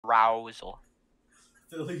arousal.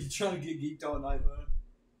 Phil, you trying to get geeked all night, man?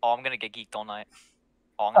 Oh, I'm gonna get geeked all night.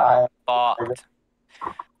 Oh, I'm gonna get fucked.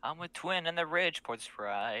 I'm a twin in the ridge, pour the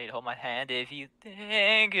Sprite. Hold my hand if you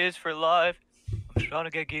think it's for life. I'm trying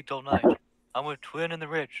to get geeked all night. I'm a twin in the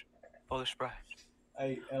ridge, pour the Sprite.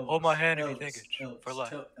 Hey, Elvis. Hold my hand if you Elvis, think it's Elvis, for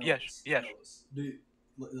life. Elvis, Yes. Elvis. Dude,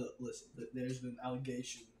 listen. There's been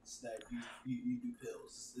allegations that you do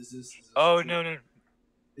pills. Is this Oh, true? no.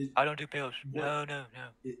 I don't do pills. What? No.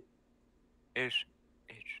 It's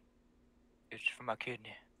for my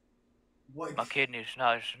kidney. What? My kidney is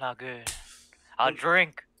not good. I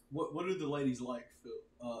drink. What are the ladies like, Phil?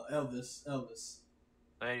 Elvis.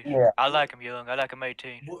 Ladies, Yeah. I like them young. I like them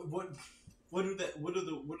 18. What are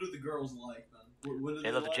the girls like, man? What do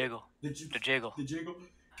They love like? the jiggle. The jiggle. The jiggle.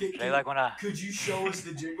 Like when I. Could you show us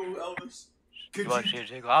the jiggle, Elvis? Could you see the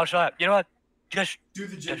jiggle? I'll show you. You know what? Just do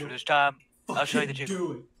the jiggle. Just for this time, I'll show you the jiggle.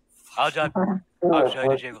 Do it. I'll show you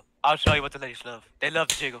the jiggle. I'll show you what the ladies love. They love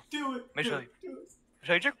the jiggle. Do it. Let me show you. Do it.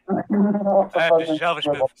 Show you jiggle? This is Elvis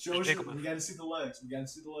move. Show us. Jiggle move. We gotta see the legs. You gotta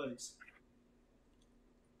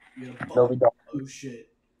No, we don't. Oh shit.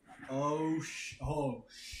 Oh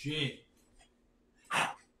shit.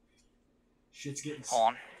 Shit's getting. Hold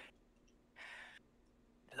on.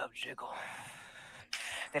 They love jiggle.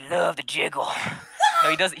 They love the jiggle. No,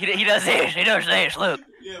 he does. He does this. He does this. Look.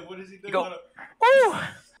 Yeah. What does he do? You go. Ooh.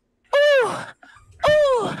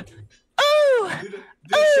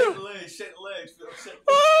 Do shake the legs. Phil. Shake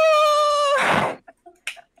the legs.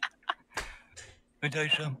 Let me tell you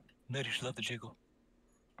something. Ladies love the jiggle.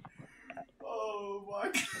 Oh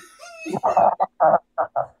my god.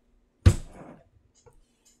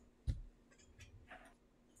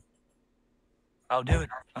 I'll do it.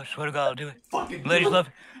 I swear to God, I'll do it. Fucking Ladies love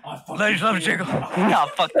it. Ladies love the jiggle. No, No,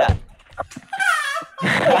 fuck that.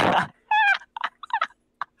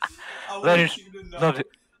 Ladies love it.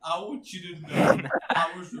 I want you to know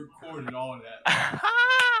I was recording all that.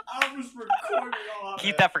 I was recording all that.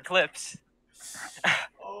 Keep that for clips.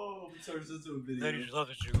 Oh, we turned this into a video. Ladies love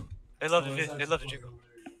the jiggle. They love the jiggle. They love the jiggle.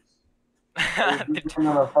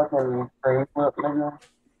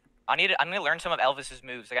 I need to learn some of Elvis's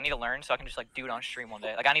moves. Like I need to learn so I can just like do it on stream one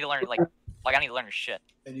day. Like I need to learn I need to learn his shit.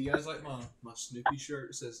 And you guys like my Snoopy shirt?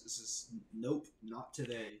 It says this is nope, not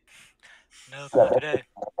today. No, not today.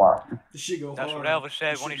 This shit go That's hard. what Elvis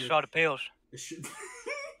said when he saw the pills.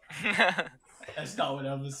 That's not what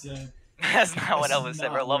Elvis said. That's not what Elvis said,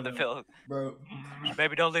 bro. Love the pills. Bro.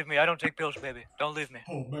 Baby, don't leave me. I don't take pills, baby. Don't leave me.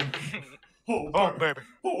 Oh, baby. Oh, baby.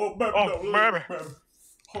 Oh, baby. Oh, baby.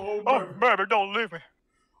 Oh, baby, don't leave me.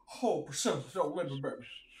 Oh, don't leave me, baby.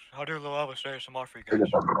 I'll do a little Elvis ASMR for you guys.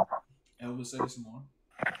 Elvis ASMR?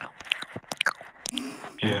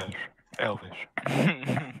 Yes, Elvis.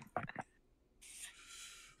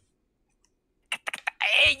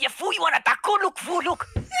 Hey, you fool, you want a taco? Look, fool, look.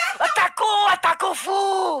 A taco,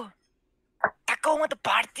 fool. Taco want the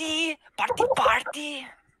party. Party.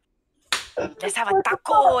 Let's have a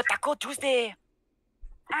Taco Tuesday.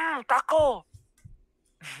 Taco.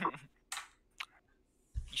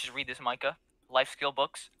 You should read this, Micah. Life skill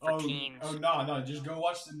books for teens. Oh, no. Just go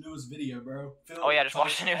watch the newest video, bro. Phil, Oh, yeah, just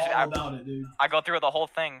watch the newest video. all about it, dude. I go through the whole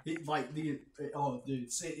thing. Dude. Like,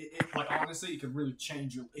 honestly, it could really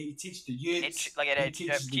change your... It teaches the yids. It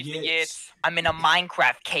teaches the yids. I'm in a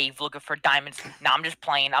Minecraft cave looking for diamonds. Nah, I'm just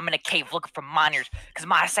playing. I'm in a cave looking for miners because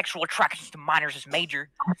my sexual attraction to miners is major.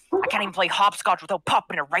 I can't even play hopscotch without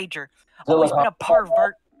popping a rager. Always been a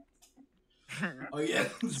pervert. Oh, yeah.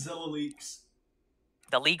 Zilla leaks.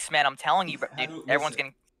 The leaks, man, I'm telling you, dude, everyone's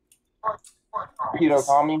getting... Pedo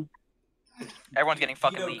commie. Everyone's getting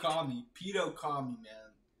fucking leaked. Pedo commie,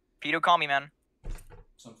 man. Pedo commie, man.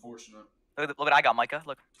 It's unfortunate. Look what I got, Micah.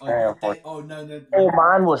 Look. No. Oh,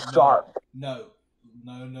 mine was sharp. No.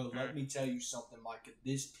 Let me tell you something, Micah.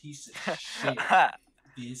 This piece of shit. Had...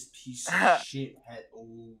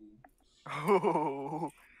 Ooh.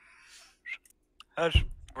 That's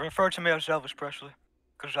refer to me as Elvis Presley.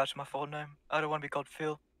 Because that's my full name. I don't want to be called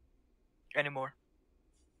Phil anymore.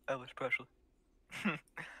 Elvis Presley.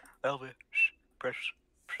 Elvis Presley.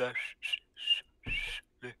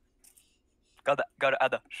 Gotta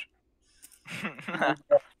add that.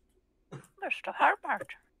 Mr. Herbert.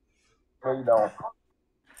 No, you don't.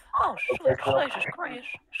 Oh, sweet Jesus Christ.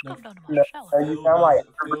 Just come down to my cellar.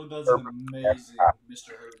 Phil does an amazing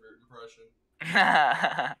Mr. Herbert impression.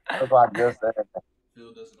 That's what I just said.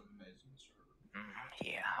 Phil does an amazing Mr. Herbert.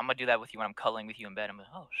 Yeah, I'm gonna do that with you when I'm cuddling with you in bed. I'm like,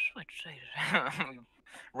 oh, sweet Jesus.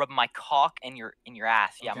 Rub my cock in your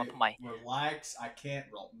ass. Yeah, Okay, I'm gonna put my... Relax. I can't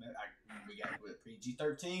roll. We gotta do it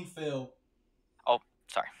PG-13, Phil. Oh,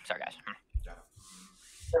 sorry guys.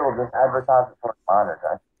 Phil just advertising for minors.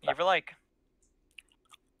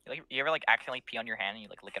 you ever like accidentally pee on your hand and you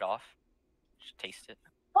like lick it off? Just taste it.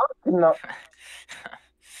 No.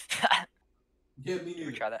 Yeah, me You ever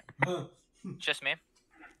neither. try that? Just me.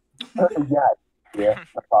 Yeah. The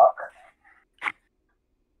fuck.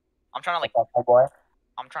 I'm trying to like. What's up, my boy?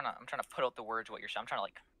 I'm trying to put out the words what you're saying. I'm trying to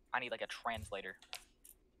like. I need like a translator.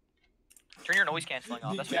 Turn your noise canceling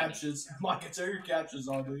off. Need That's what you need. captions. Micah, turn your captions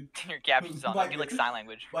on, dude. Turn your captions on. Like, do like sign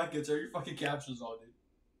language. Micah, turn your fucking captions on, dude.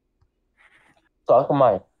 Suck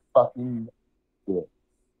my fucking dick.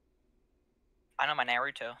 I know my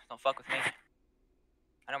Naruto. Don't fuck with me.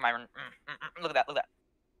 I know my. Look at that. Look at that.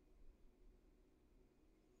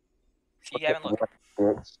 See, you haven't looked.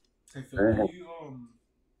 Bitch. Hey Phil,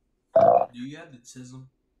 do you have the tism?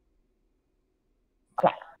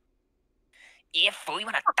 Yeah, fool, you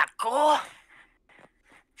want a taco?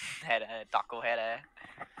 Taco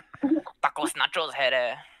Tacos nachos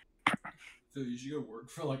Phil, you should go work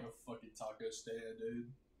for like a fucking taco stand, dude.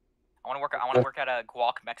 I want to work at a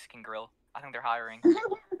guac Mexican grill. I think they're hiring.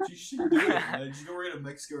 You should do it, man. You should go work at a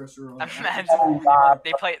Mexican restaurant. Imagine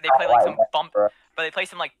they play like some bump, but they play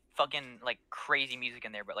some like fucking like crazy music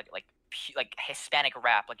in there, but like Hispanic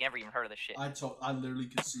rap. Like you never even heard of this shit. I literally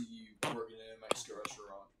could see you working in a Mexican restaurant.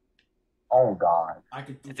 Oh god. I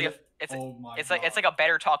could. It's God. like a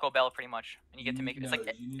better Taco Bell pretty much, and you get to make it. It's like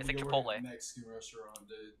Chipotle. Chipotle Mexican restaurant,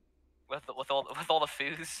 dude. with all the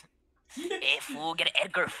foods. Hey fool, get an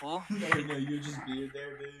Edgar fool. No, you're just being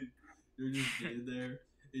there, dude. You're just being there.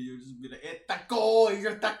 And you're just being like, hey, taco,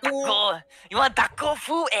 you're taco. Taco. You want taco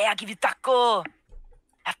fool? Hey, I'll give you taco.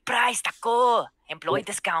 Half price taco. Employee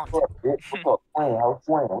discount. I'll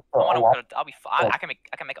be fine. I can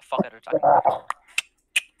make a fuck out of taco.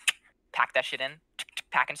 Pack that shit in.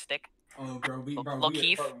 Pack and stick. Oh, bro, we are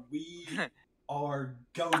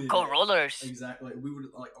going. Taco rollers. Exactly. We would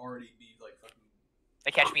like already be like fucking.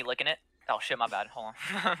 They catch me licking it. Oh shit, my bad. Hold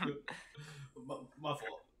on. my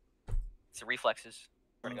fault. It's reflexes.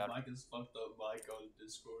 Mike is fucked up. Mike on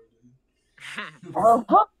Discord, dude. Oh,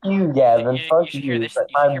 fuck you, Gavin. You Fuck should you. hear this. You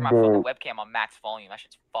should hear my fucking webcam on max volume. That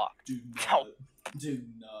shit's fucked. Do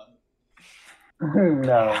not.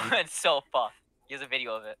 No. It's so fucked. Here's a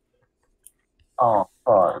video of it. Oh,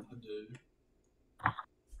 fuck. Dude.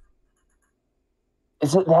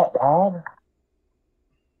 Is it that bad?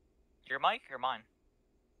 Your mic or mine?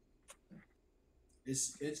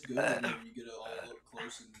 It's good when you get it all up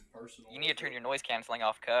close and personal. You need to turn your noise canceling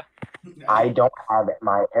off, cuh. I don't have it.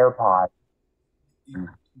 My AirPod.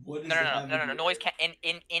 What is No. Noise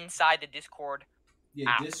inside the Discord. Yeah,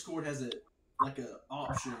 app. Discord has an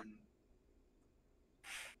option.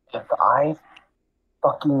 If I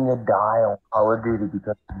fucking die on Call of Duty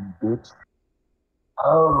because of you, bitch.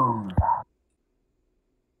 Oh.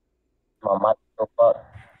 My mic so fucked.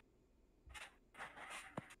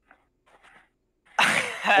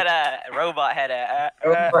 Had a robot had a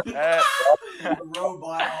robot.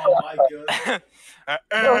 Oh my god.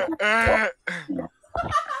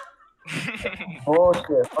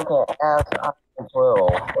 Bullshit. Fucking ass. I will.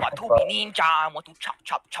 Want to be ninja? Want to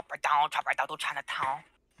chop right down to Chinatown?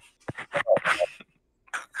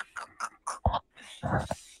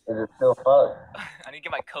 Is it still fucked? I need to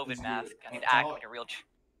get my COVID mask. I need to act like a real. Is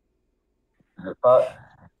it fucked?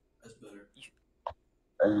 That's better.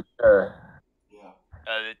 Are you sure? Yeah.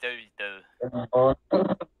 It's still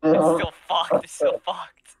fucked. It's still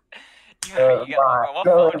fucked. What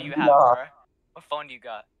phone do you have, bro? What phone do you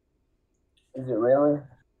got? Is it really? A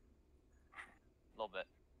little bit.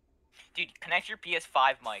 Dude, connect your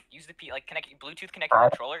PS5 mic. Use the connect your Bluetooth connect your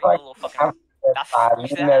controller. Use a little fucking. That's probably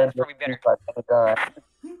better.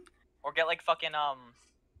 Or get like fucking no,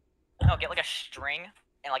 get like a string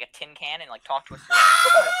and like a tin can and like talk to us.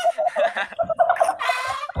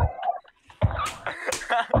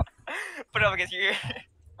 Put it up against your ear.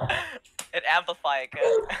 And amplify it, cuz.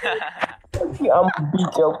 I'm gonna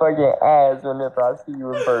beat your fucking ass whenever I see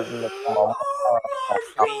you in person. Oh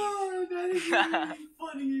my god, that is the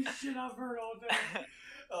funniest shit I've heard all day.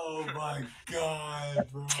 Oh my god,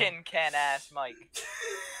 bro. Tin can ass Mike.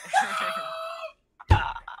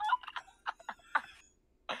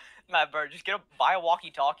 Nah, bro, just buy a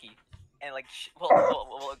walkie-talkie, and like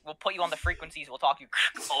we'll put you on the frequencies. We'll talk you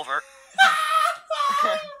over.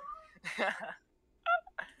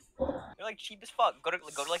 They're like cheap as fuck. Go to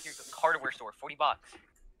like your hardware store. $40.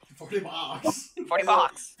 $40.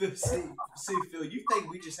 $40. See, Phil, you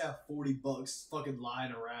think we just have $40 fucking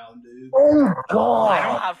lying around, dude? Oh god! I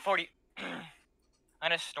don't have 40. I'm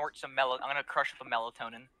gonna snort some I'm gonna crush up a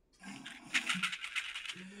melatonin.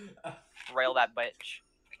 Rail that bitch.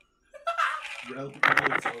 Rail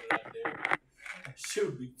melatonin out there. That shit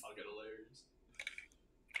would be fucking hilarious.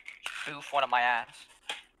 goof one of my ass.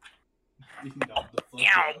 You knocked the fuck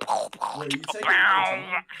out. Wait, are you taking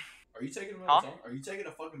melatonin? Are you taking melatonin? Huh? Are you taking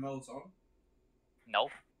a fucking melatonin? No.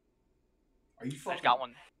 Are you I fucking? just got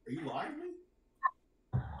one. Are you lying to me?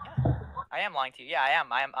 Yeah. I am lying to you. Yeah, I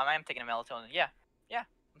am. I am taking a melatonin. Yeah. Yeah.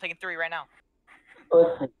 I'm taking 3 right now.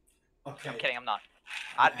 Okay. I'm kidding. I'm not.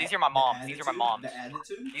 These are my moms. These are my moms. The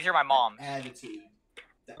attitude. These are my moms. The attitude.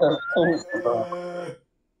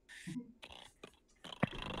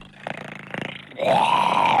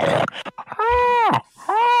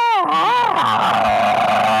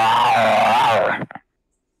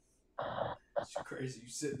 It's crazy. You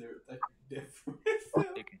sitting there with that different.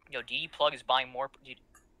 Yo, DD Plug is buying more. Dude.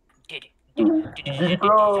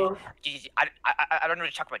 Bro. I don't know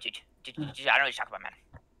what to talk about, dude. I don't know what to talk about, man.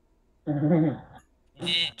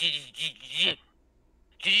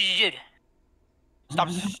 Stop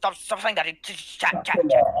saying that. Chat.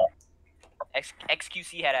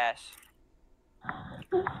 XQC head ass.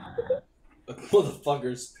 A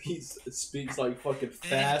motherfucker speaks like fucking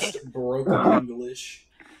fast, broken English.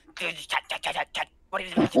 Chat. What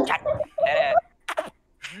is it? Chat. Head ass.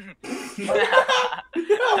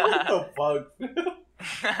 What the fuck?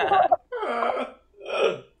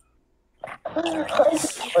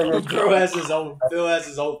 Phil has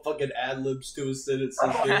his own fucking ad libs to his sentences,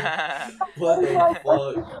 dude. What the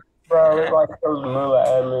fuck? Bro, it's like those little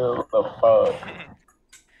ad-libs. What the fuck?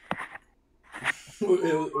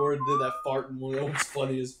 Or did that fart one? That was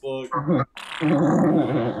funny as fuck.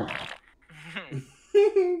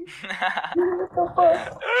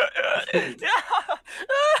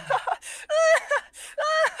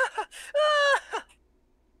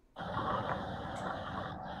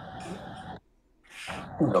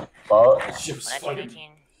 The fuck? Just fucking.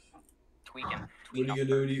 18. Tweaking. What are you gonna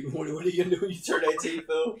do? What are you gonna do when you turn 18,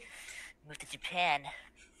 Phil? Move to Japan.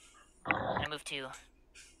 I'm gonna move to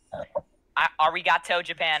Arigato,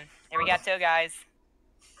 Japan. Arigato, guys.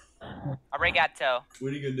 Arigato.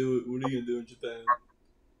 What are you gonna do? What are you gonna do in Japan?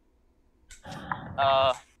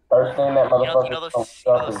 First thing that you motherfucker know those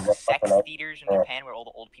sex theaters in Japan where all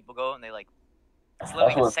the old people go and they like. It's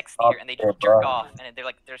literally a sex theater and they just jerk off and they're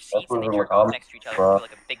like there's seats and they jerk off next to each other and do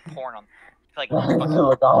like a big porn on. Like fucking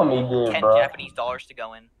 10 Japanese dollars to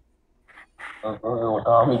go in. What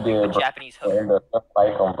Tommy did, bro. Japanese hook. And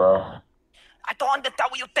like him, bro. I don't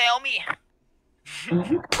understand what you tell me.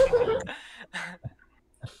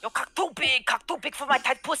 Yo, cock too big for my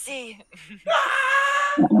tight pussy.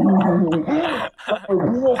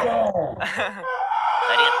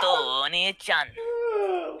 Arigato, Oni-chan.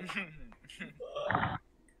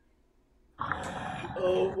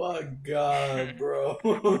 Oh my god, bro.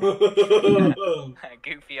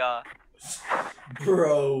 Goofy,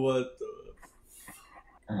 Bro, what the?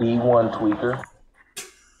 B1 tweaker.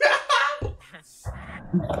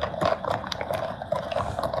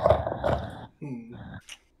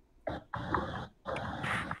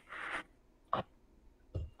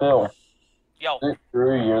 Phil. Yo. Is it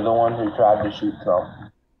true you're the one who tried to shoot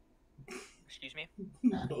Trump? Excuse me?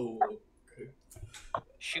 No. Okay.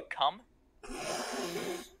 Shoot cum?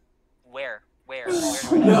 Where?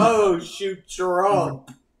 No, shoot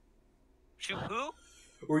Trump. Shoot who?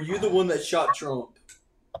 Were you the one that shot Trump?